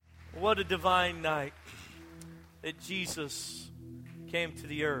What a divine night that Jesus came to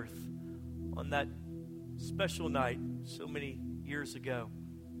the earth on that special night so many years ago.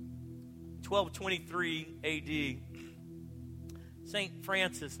 1223 AD, St.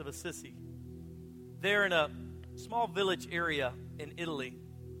 Francis of Assisi, there in a small village area in Italy,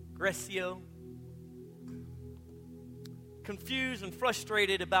 Greccio, confused and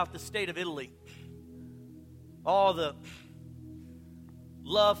frustrated about the state of Italy, all the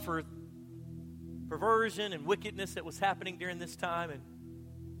love for perversion and wickedness that was happening during this time, and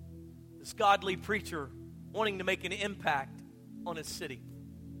this godly preacher wanting to make an impact on his city.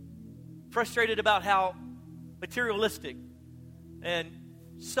 Frustrated about how materialistic and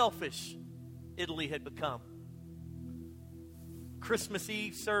selfish Italy had become. Christmas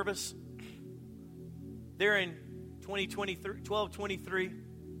Eve service there in 1223,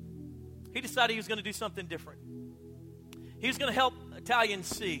 he decided he was going to do something different. He was going to help Italians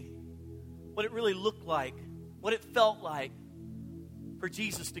see what it really looked like, what it felt like for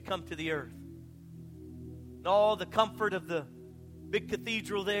Jesus to come to the earth. And all the comfort of the big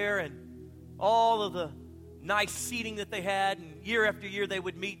cathedral there, and all of the nice seating that they had, and year after year they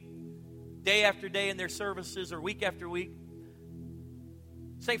would meet day after day in their services, or week after week.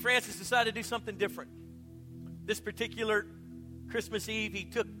 St. Francis decided to do something different. This particular Christmas Eve, he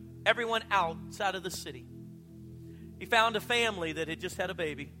took everyone outside of the city. He found a family that had just had a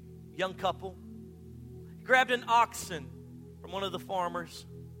baby, a young couple. He grabbed an oxen from one of the farmers,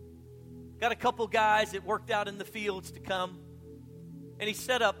 got a couple guys that worked out in the fields to come, and he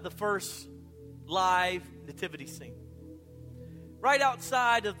set up the first live nativity scene. Right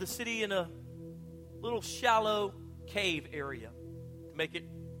outside of the city in a little shallow cave area to make it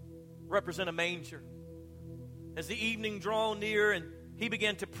represent a manger. As the evening drew near and he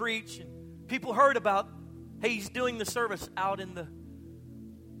began to preach, and people heard about, hey, he's doing the service out in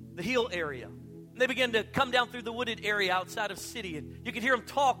the hill area. And they began to come down through the wooded area outside of city, and you could hear them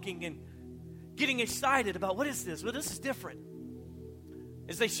talking and getting excited about, what is this? Well, this is different.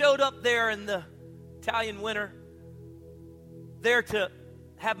 As they showed up there in the Italian winter, there to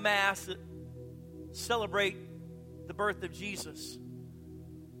have Mass, celebrate the birth of Jesus.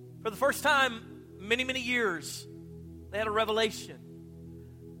 For the first time, many, many years, they had a revelation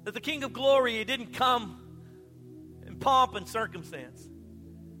that the King of Glory didn't come in pomp and circumstance.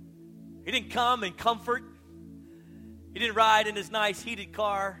 He didn't come in comfort. He didn't ride in his nice heated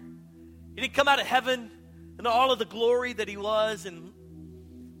car. He didn't come out of heaven in all of the glory that he was. And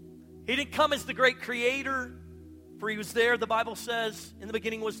he didn't come as the great creator, for he was there, the Bible says, in the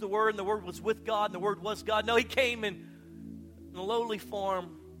beginning was the Word, and the Word was with God, and the Word was God. No, he came in the lowly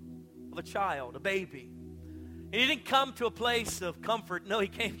form of a child, a baby. And he didn't come to a place of comfort. No, he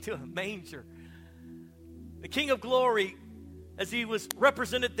came to a manger. The King of Glory, as he was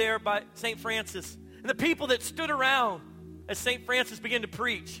represented there by St. Francis, and the people that stood around as St. Francis began to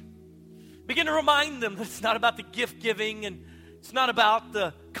preach, began to remind them that it's not about the gift giving, and it's not about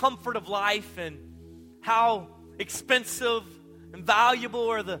the comfort of life and how expensive and valuable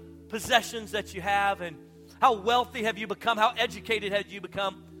are the possessions that you have, and how wealthy have you become, how educated have you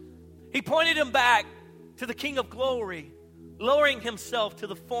become. He pointed him back to the King of Glory, lowering himself to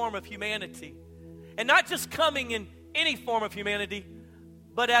the form of humanity. And not just coming in any form of humanity,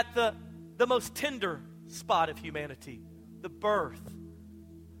 but at the most tender spot of humanity, the birth,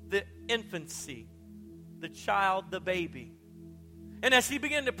 the infancy, the child, the baby. And as he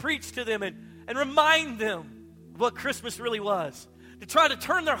began to preach to them and remind them of what Christmas really was, to try to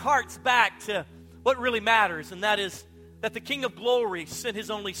turn their hearts back to what really matters, and that is that the King of Glory sent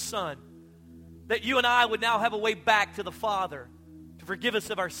his only Son, that you and I would now have a way back to the Father to forgive us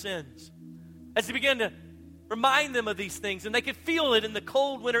of our sins. As he began to remind them of these things, and they could feel it in the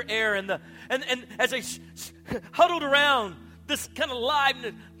cold winter air, and as they huddled around this kind of live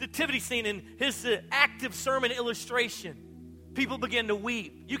nativity scene in his active sermon illustration, people began to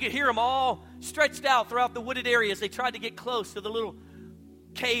weep. You could hear them all stretched out throughout the wooded area as they tried to get close to the little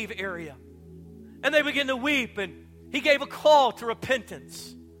cave area. And they began to weep, and he gave a call to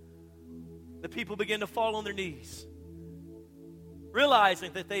repentance. The people began to fall on their knees,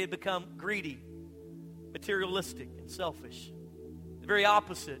 realizing that they had become greedy, materialistic, and selfish. The very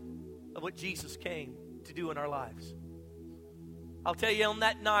opposite of what Jesus came to do in our lives. I'll tell you, on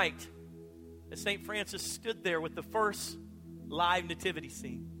that night, as St. Francis stood there with the first live nativity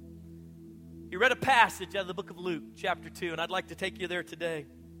scene, he read a passage out of the book of Luke, chapter 2, and I'd like to take you there today.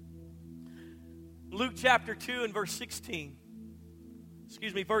 Luke chapter 2 and verse 6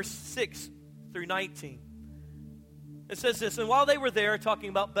 through 19. It says this, and while they were there talking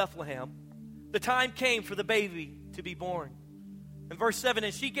about Bethlehem, the time came for the baby to be born. In verse 7,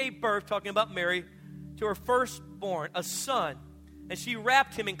 and she gave birth, talking about Mary, to her firstborn, a son. And she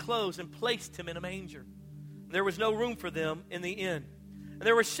wrapped him in clothes and placed him in a manger. There was no room for them in the inn. And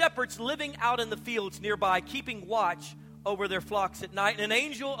there were shepherds living out in the fields nearby, keeping watch over their flocks at night. And an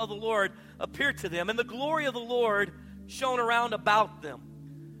angel of the Lord appeared to them, and the glory of the Lord shone around about them.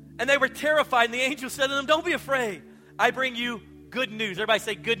 And they were terrified, and the angel said to them, don't be afraid. I bring you good news. Everybody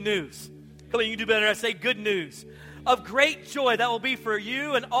say good news. Come on, you can do better. I say good news. Of great joy that will be for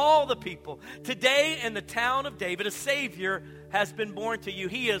you and all the people. Today in the town of David, a Savior has been born to you.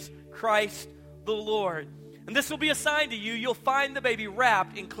 He is Christ the Lord. And this will be a sign to you. You'll find the baby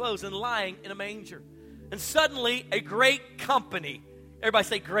wrapped in clothes and lying in a manger. And suddenly a great company, everybody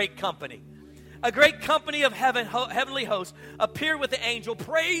say great company. A great company of heavenly hosts appeared with the angel,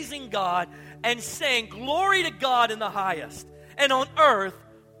 praising God and saying, glory to God in the highest, and on earth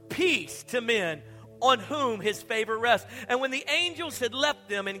peace to men on whom his favor rests. And when the angels had left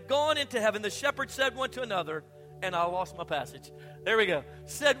them and gone into heaven, the shepherds said one to another, and I lost my passage. There we go.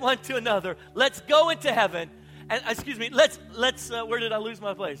 Said one to another, let's go into heaven. And let's where did I lose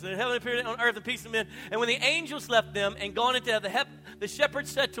my place? The heaven appeared on earth and peace to men. And when the angels left them and gone into heaven, the shepherds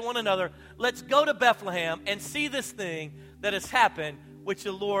said to one another, let's go to Bethlehem and see this thing that has happened, which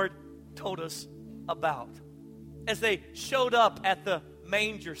the Lord told us about. As they showed up at the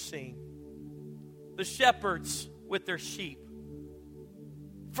manger scene, the shepherds with their sheep,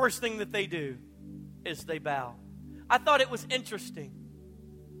 first thing that they do is they bow. I thought it was interesting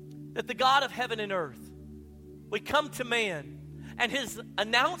that the God of heaven and earth would come to man, and his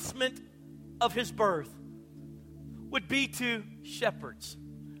announcement of his birth would be to shepherds.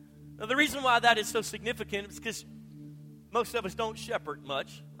 Now, the reason why that is so significant is because most of us don't shepherd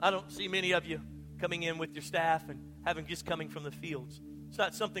much. I don't see many of you coming in with your staff and having just coming from the fields. It's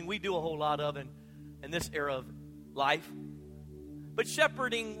not something we do a whole lot of in this era of life. But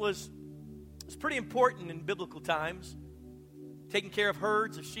shepherding was pretty important in biblical times. Taking care of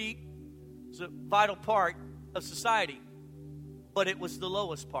herds of sheep was a vital part of society, but it was the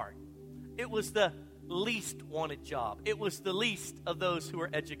lowest part. It was the least wanted job. It was the least of those who were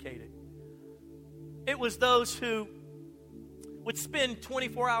educated. It was those who would spend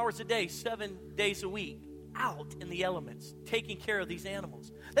 24 hours a day, 7 days a week, out in the elements, taking care of these animals.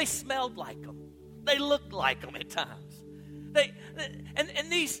 They smelled like them. They looked like them at times.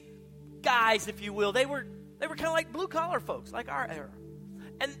 And these guys, if you will, they were kind of like blue-collar folks, like our era.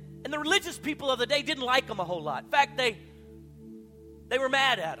 And the religious people of the day didn't like them a whole lot. In fact, they were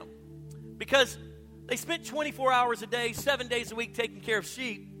mad at them because they spent 24 hours a day, 7 days a week taking care of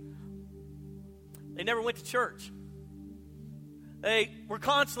sheep. They never went to church. They were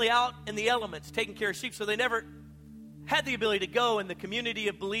constantly out in the elements taking care of sheep, so they never had the ability to go in the community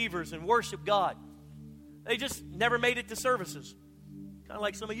of believers and worship God. They just never made it to services, kind of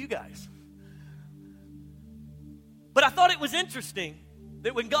like some of you guys. But I thought it was interesting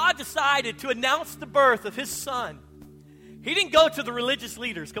that when God decided to announce the birth of his son, he didn't go to the religious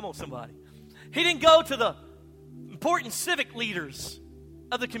leaders. Come on, somebody. He didn't go to the important civic leaders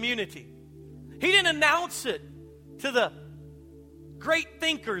of the community. He didn't announce it to the great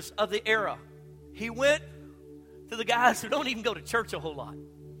thinkers of the era. He went to the guys who don't even go to church a whole lot.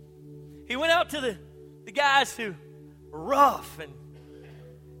 He went out to the guys who were rough and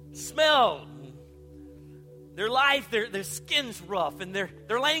smelled. Their life, their skin's rough, and their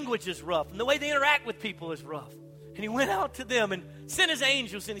language is rough, and the way they interact with people is rough. And he went out to them and sent his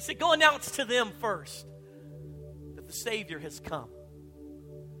angels, and he said, go announce to them first that the Savior has come.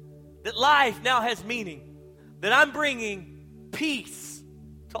 That life now has meaning. That I'm bringing peace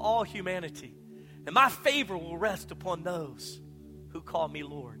to all humanity. And my favor will rest upon those who call me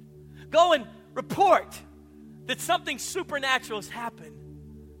Lord. Go and report that something supernatural has happened.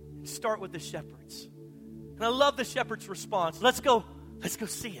 And start with the shepherds. And I love the shepherd's response. Let's go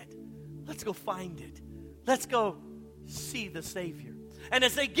see it. Let's go find it. Let's go see the Savior. And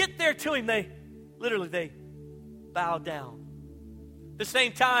as they get there to him, they bow down. At the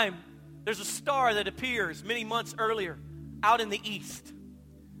same time, there's a star that appears many months earlier out in the east.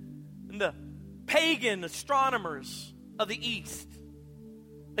 And the pagan astronomers of the east,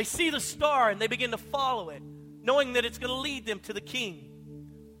 they see the star and they begin to follow it, knowing that it's going to lead them to the king.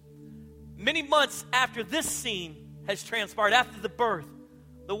 Many months after this scene has transpired, after the birth,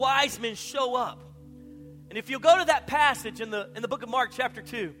 the wise men show up. And if you'll go to that passage in the book of Mark chapter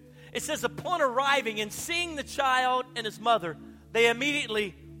 2, it says, upon arriving and seeing the child and his mother, they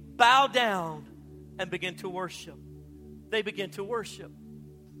immediately bow down and begin to worship. They begin to worship.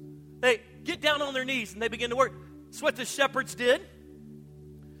 They get down on their knees and they begin to work. It's what the shepherds did.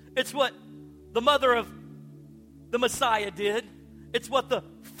 It's what the mother of the Messiah did. It's what the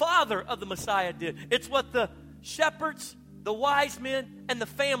father of the Messiah did. It's what the shepherds, the wise men, and the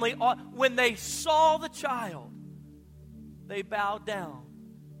family, when they saw the child, they bowed down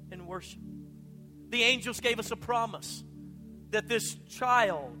and worshiped. The angels gave us a promise that this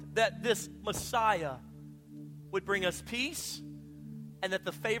child, that this Messiah would bring us peace and that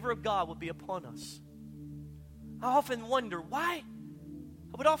the favor of God would be upon us. I often wonder why.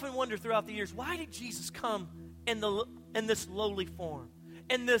 I would often wonder throughout the years, why did Jesus come in this lowly form,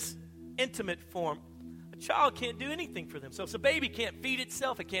 in this intimate form? A child can't do anything for themselves. A baby can't feed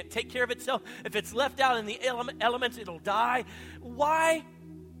itself. It can't take care of itself. If it's left out in the elements, it'll die. Why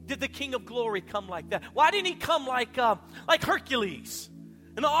did the King of Glory come like that? Why didn't he come like Hercules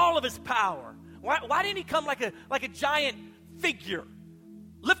in all of his power? Why didn't he come like a giant figure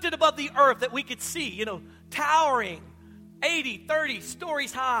lifted above the earth that we could see, towering 80, 30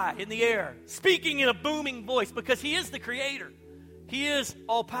 stories high in the air, speaking in a booming voice, because he is the creator. He is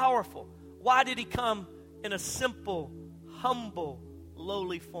all-powerful. Why did he come in a simple, humble,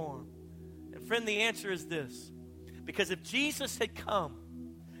 lowly form? And friend, the answer is this. Because if Jesus had come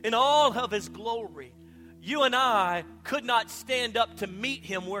in all of his glory, you and I could not stand up to meet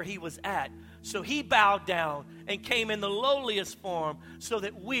him where he was at. So he bowed down and came in the lowliest form so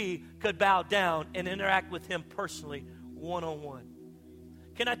that we could bow down and interact with him personally, one-on-one.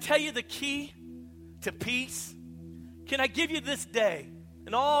 Can I tell you the key to peace? Can I give you this day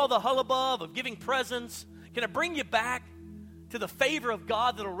and all the hullabub of giving presents? Can I bring you back to the favor of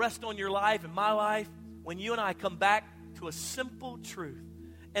God that will rest on your life and my life when you and I come back to a simple truth?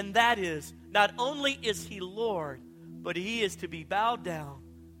 And that is, not only is he Lord, but he is to be bowed down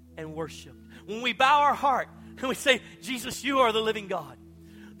and worshiped. When we bow our heart and we say, Jesus, you are the living God.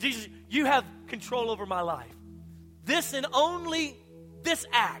 Jesus, you have control over my life. This and only this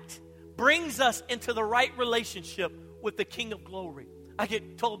act brings us into the right relationship with the King of Glory. I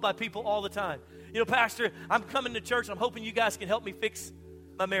get told by people all the time, Pastor, I'm coming to church. I'm hoping you guys can help me fix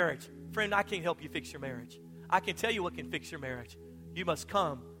my marriage. Friend, I can't help you fix your marriage. I can tell you what can fix your marriage. You must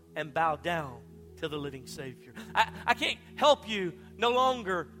come and bow down to the living Savior. I can't help you no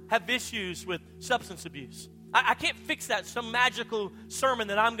longer have issues with substance abuse. I can't fix that, some magical sermon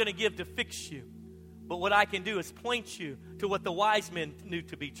that I'm going to give to fix you. But what I can do is point you to what the wise men knew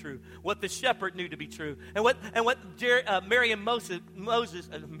to be true, what the shepherd knew to be true, and what Mary and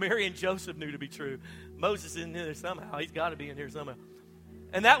Joseph knew to be true. Moses is in there somehow. He's got to be in here somehow.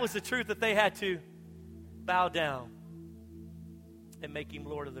 And that was the truth that they had to bow down and make him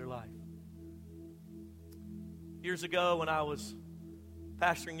Lord of their life. Years ago when I was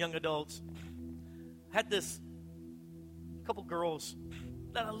pastoring young adults, I had this couple girls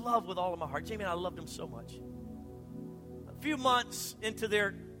that I love with all of my heart. Jamie and I loved them so much. A few months into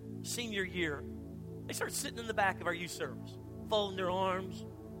their senior year, they started sitting in the back of our youth service, folding their arms,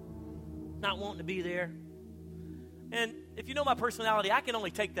 not wanting to be there. And if you know my personality, I can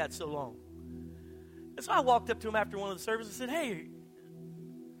only take that so long. And so I walked up to them after one of the services and said, hey,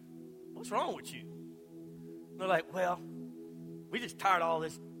 what's wrong with you? And they're like, well, we just tired of all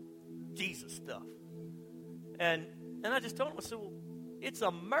this Jesus stuff. And I just told them, I said, well, it's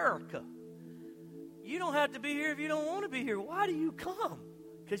America. You don't have to be here if you don't want to be here. Why do you come?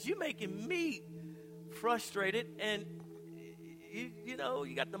 Because you're making me frustrated, and you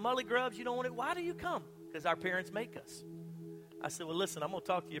got the mully grubs. You don't want it. Why do you come? Because our parents make us. I said, well, listen, I'm going to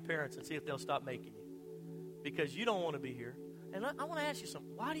talk to your parents and see if they'll stop making you. Because you don't want to be here. And I want to ask you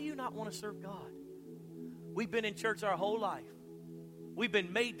something. Why do you not want to serve God? We've been in church our whole life. We've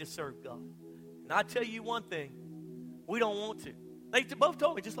been made to serve God. And I tell you one thing. We don't want to. They both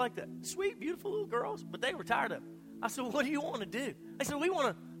told me just like that. Sweet, beautiful little girls, but they were tired of it. I said, well, what do you want to do? They said, we want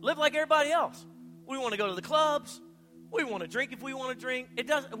to live like everybody else. We want to go to the clubs. We want to drink if we want to drink.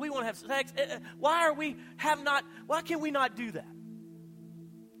 We want to have sex. Why can we not do that?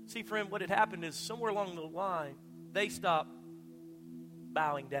 See, friend, what had happened is somewhere along the line, they stopped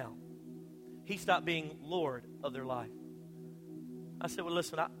bowing down. He stopped being Lord of their life. I said, well,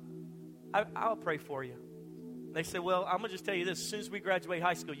 listen, I'll pray for you. They said, well, I'm going to just tell you this. As soon as we graduate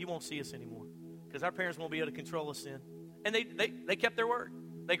high school, you won't see us anymore because our parents won't be able to control us then. And they kept their word.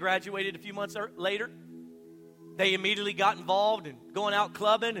 They graduated a few months later. They immediately got involved in going out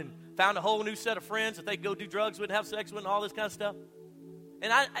clubbing and found a whole new set of friends that they'd go do drugs with and have sex with and all this kind of stuff.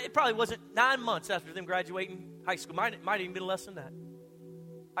 And it probably wasn't 9 months after them graduating high school. Might even been less than that.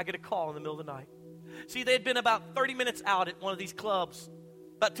 I get a call in the middle of the night. See, they had been about 30 minutes out at one of these clubs.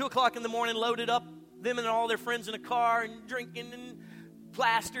 About 2 o'clock in the morning, loaded up, them and all their friends in a car and drinking and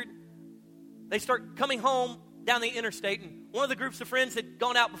plastered. They start coming home down the interstate, and one of the groups of friends had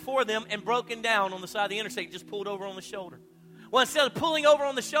gone out before them and broken down on the side of the interstate and just pulled over on the shoulder. Well, instead of pulling over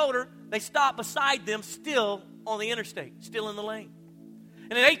on the shoulder, they stopped beside them, still on the interstate, still in the lane.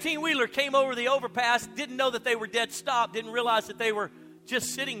 And an 18-wheeler came over the overpass, didn't know that they were dead stopped, didn't realize that they were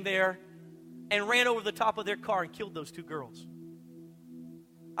just sitting there, and ran over the top of their car and killed those two girls.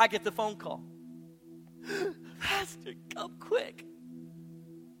 I get the phone call. Pastor, come quick.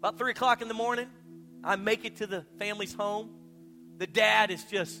 About 3 o'clock in the morning, I make it to the family's home. The dad is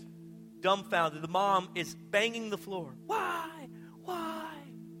just dumbfounded. The mom is banging the floor. Why?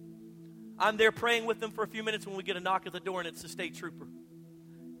 I'm there praying with them for a few minutes when we get a knock at the door, and it's the state trooper.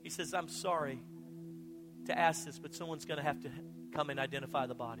 He says, I'm sorry to ask this, but someone's going to have to come and identify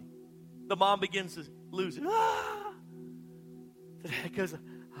the body. The mom begins to lose it. The dad goes,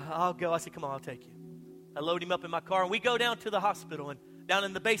 I'll go. I said, come on, I'll take you. I load him up in my car, and we go down to the hospital, and down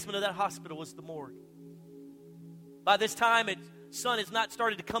in the basement of that hospital was the morgue. By this time, sun has not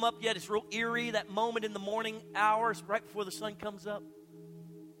started to come up yet. It's real eerie, that moment in the morning hours right before the sun comes up.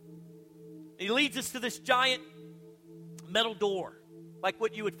 He leads us to this giant metal door, like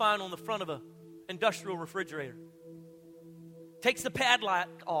what you would find on the front of an industrial refrigerator. Takes the padlock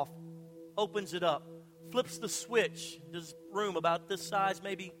off, opens it up, flips the switch. There's room about this size,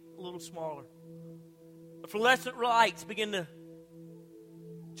 maybe a little smaller. The fluorescent lights begin to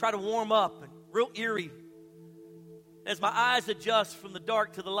try to warm up, and real eerie. As my eyes adjust from the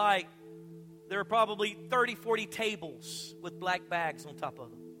dark to the light, there are probably 30, 40 tables with black bags on top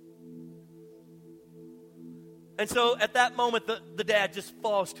of them. And so at that moment, the dad just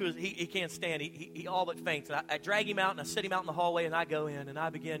falls to his, he can't stand. He all but faints. And I drag him out, and I set him out in the hallway, and I go in, and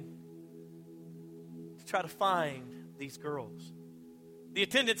I begin to try to find these girls. The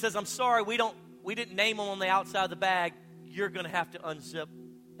attendant says, I'm sorry, we didn't name them on the outside of the bag. You're going to have to unzip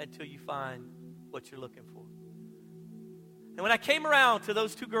until you find what you're looking for. And when I came around to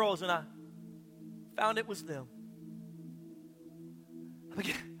those two girls and I found it was them, I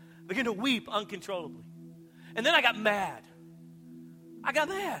began to weep uncontrollably. And then I got mad.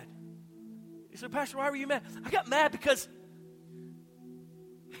 He said, Pastor, why were you mad? I got mad because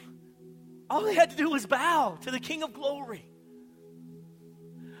all they had to do was bow to the King of Glory.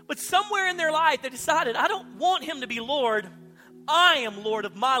 But somewhere in their life, they decided, I don't want him to be Lord. I am Lord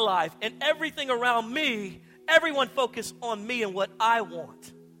of my life. And everything around me, everyone focus on me and what I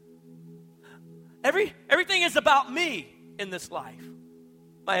want. Everything is about me in this life.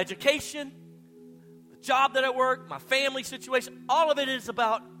 My education, the job that I work, my family situation, all of it is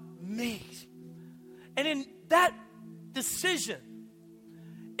about me. And in that decision,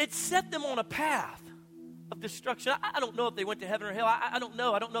 it set them on a path of destruction. I don't know if they went to heaven or hell. I don't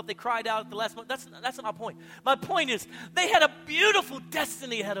know. I don't know if they cried out at the last moment. That's not my point. My point is they had a beautiful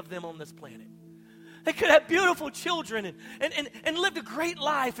destiny ahead of them on this planet. They could have beautiful children and lived a great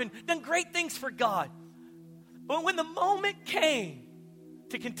life and done great things for God. But when the moment came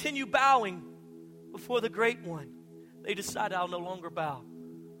to continue bowing before the Great One, they decided, I'll no longer bow,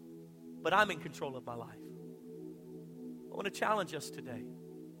 but I'm in control of my life. I want to challenge us today.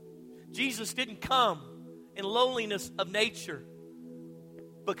 Jesus didn't come in lowliness of nature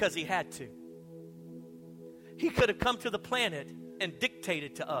because he had to. He could have come to the planet and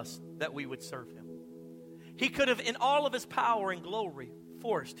dictated to us that we would serve him. He could have, in all of his power and glory,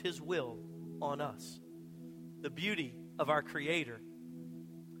 forced his will on us. The beauty of our Creator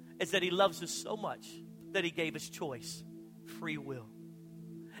is that he loves us so much that he gave us choice, free will.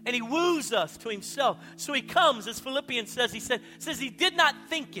 And he woos us to himself. So he comes, as Philippians says, says he did not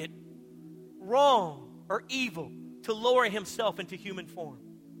think it wrong or evil to lower himself into human form.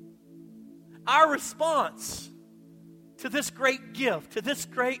 Our response to this great gift, to this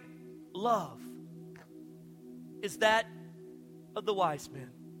great love, is that of the wise men,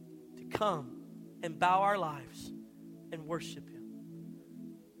 to come and bow our lives and worship him.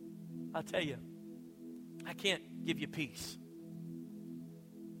 I'll tell you, I can't give you peace,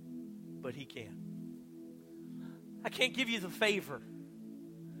 but he can. I can't give you the favor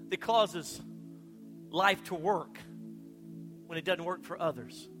that causes life to work when it doesn't work for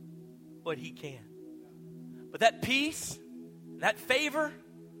others, but he can. But that peace, that favor,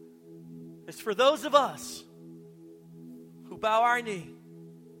 is for those of us who bow our knee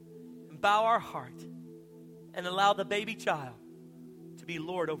and bow our heart and allow the baby child to be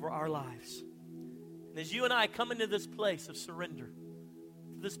Lord over our lives. And as you and I come into this place of surrender,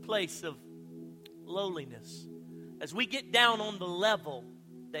 to this place of lowliness, as we get down on the level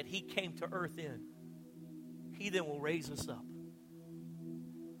that he came to earth in, he then will raise us up.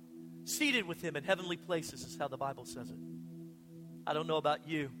 Seated with him in heavenly places is how the Bible says it. I don't know about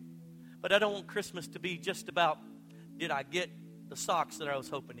you, but I don't want Christmas to be just about, did I get the socks that I was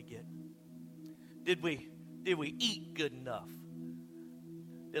hoping to get? Did we eat good enough?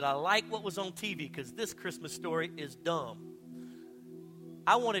 Did I like what was on TV? Because this Christmas story is dumb.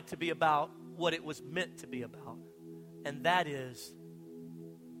 I want it to be about what it was meant to be about. And that is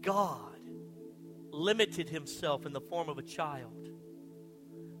God limited himself in the form of a child,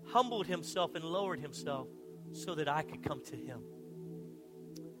 humbled himself and lowered himself so that I could come to him.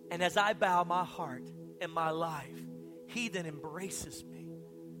 And as I bow my heart and my life, he then embraces me.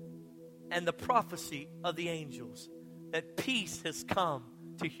 And the prophecy of the angels that peace has come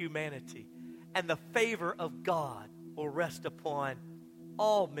to humanity and the favor of God will rest upon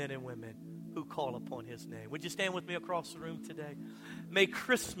all men and women who call upon his name. Would you stand with me across the room today? May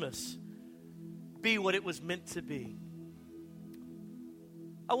Christmas be what it was meant to be.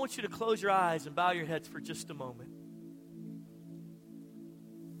 I want you to close your eyes and bow your heads for just a moment.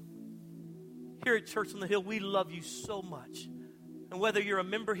 Here at Church on the Hill, we love you so much. And whether you're a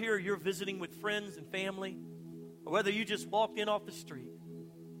member here or you're visiting with friends and family, or whether you just walked in off the street,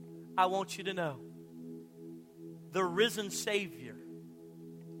 I want you to know the risen Savior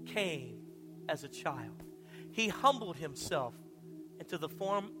came as a child. He humbled himself into the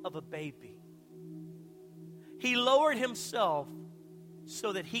form of a baby. He lowered himself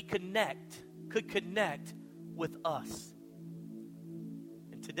so that he could connect with us.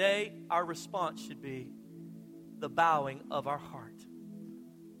 And today, our response should be the bowing of our heart.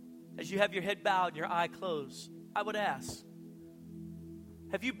 As you have your head bowed and your eye closed, I would ask,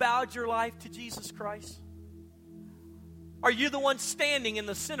 have you bowed your life to Jesus Christ? Are you the one standing in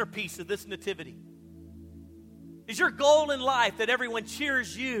the centerpiece of this nativity? Is your goal in life that everyone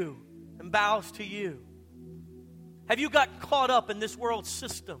cheers you and bows to you? Have you got caught up in this world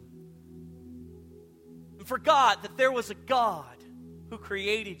system and forgot that there was a God who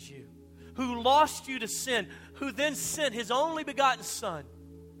created you, who lost you to sin, who then sent his only begotten Son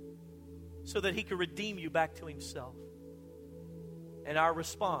so that he could redeem you back to himself? And our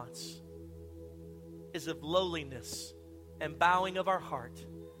response is of lowliness and bowing of our heart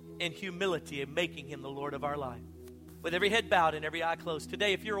in humility and making him the Lord of our life. With every head bowed and every eye closed.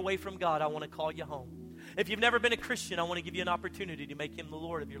 Today, if you're away from God, I want to call you home. If you've never been a Christian, I want to give you an opportunity to make him the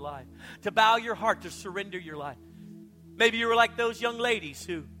Lord of your life. To bow your heart, to surrender your life. Maybe you were like those young ladies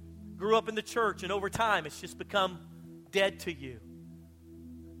who grew up in the church and over time it's just become dead to you.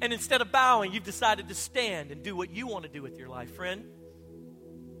 And instead of bowing, you've decided to stand and do what you want to do with your life. Friend,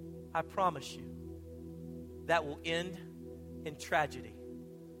 I promise you, that will end in tragedy.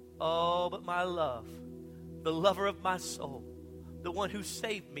 Oh, but my love, the lover of my soul, the one who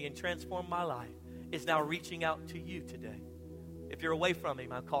saved me and transformed my life, is now reaching out to you today. If you're away from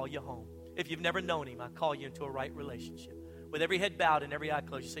him, I'll call you home. If you've never known him, I'll call you into a right relationship. With every head bowed and every eye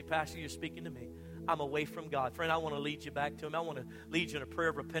closed, you say, Pastor, you're speaking to me. I'm away from God. Friend, I want to lead you back to him. I want to lead you in a prayer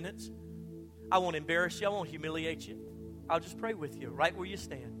of repentance. I won't embarrass you. I won't humiliate you. I'll just pray with you right where you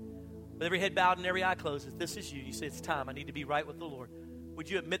stand. With every head bowed and every eye closed, if this is you, you say, it's time. I need to be right with the Lord. Would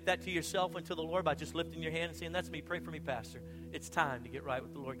you admit that to yourself and to the Lord by just lifting your hand and saying, that's me, pray for me, Pastor. It's time to get right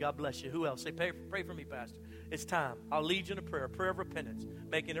with the Lord. God bless you. Who else? Say, pray for me, Pastor. It's time. I'll lead you in a prayer of repentance,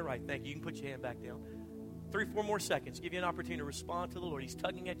 making it right. Thank you. You can put your hand back down. 3-4 more seconds. Give you an opportunity to respond to the Lord. He's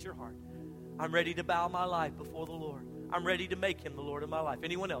tugging at your heart. I'm ready to bow my life before the Lord. I'm ready to make him the Lord of my life.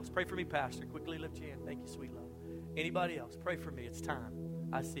 Anyone else? Pray for me, Pastor. Quickly lift your hand. Thank you, sweet love. Anybody else? Pray for me. It's time.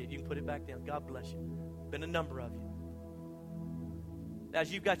 I see it. You can put it back down. God bless you. Been a number of you.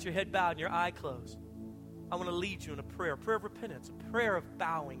 As you've got your head bowed and your eye closed, I want to lead you in a prayer of repentance, a prayer of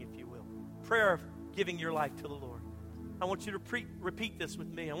bowing, if you will, prayer of giving your life to the Lord. I want you to repeat this with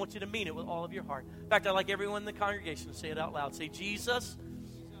me. I want you to mean it with all of your heart. In fact, I'd like everyone in the congregation to say it out loud. Say, Jesus,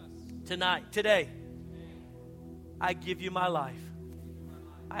 today, I give you my life.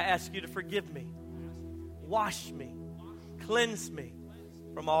 I ask you to forgive me, wash me, cleanse me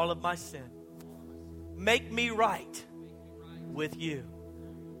from all of my sin. Make me right with you.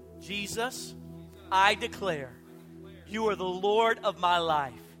 Jesus, I declare you are the Lord of my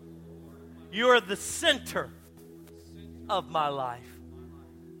life. You are the center of my life.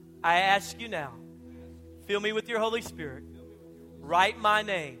 I ask you now, fill me with your Holy Spirit. Write my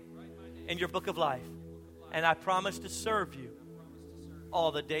name in your book of life. And I promise to serve you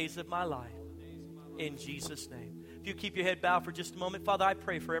all the days of my life. In Jesus' name. If you keep your head bowed for just a moment, Father, I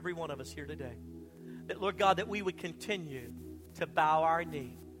pray for every one of us here today. That, Lord God, that we would continue to bow our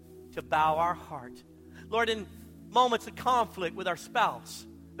knee, to bow our heart. Lord, in moments of conflict with our spouse,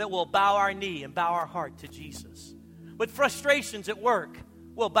 that we'll bow our knee and bow our heart to Jesus. With frustrations at work,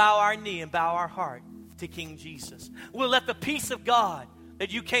 we'll bow our knee and bow our heart to King Jesus. We'll let the peace of God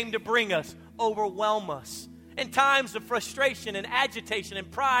that you came to bring us overwhelm us. In times of frustration and agitation and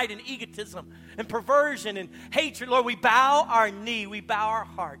pride and egotism, and perversion and hatred. Lord, we bow our knee, we bow our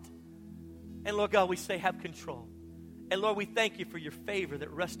heart. And Lord God, we say, have control. And Lord, we thank you for your favor that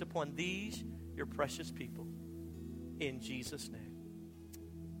rests upon these, your precious people. In Jesus' name,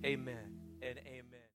 amen and amen.